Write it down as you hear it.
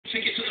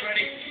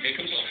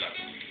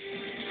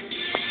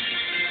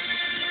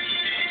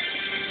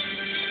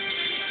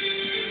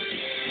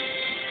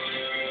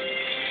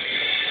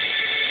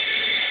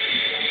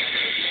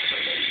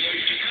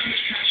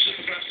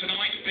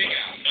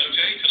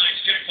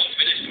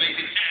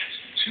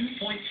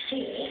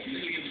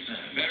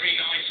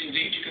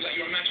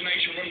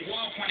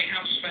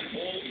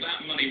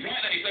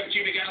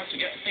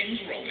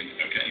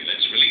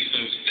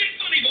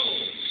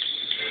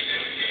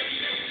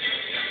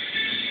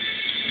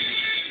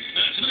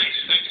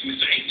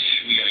Mr. H,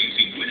 we are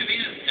using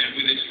Guinevere, and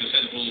with it the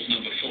set of balls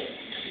number 4.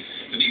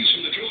 The news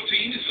from the draw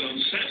team is that on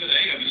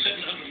Saturday, over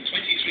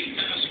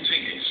 723,000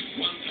 tickets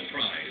won a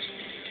prize.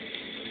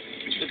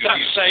 Did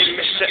that say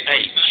Mr.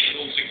 H?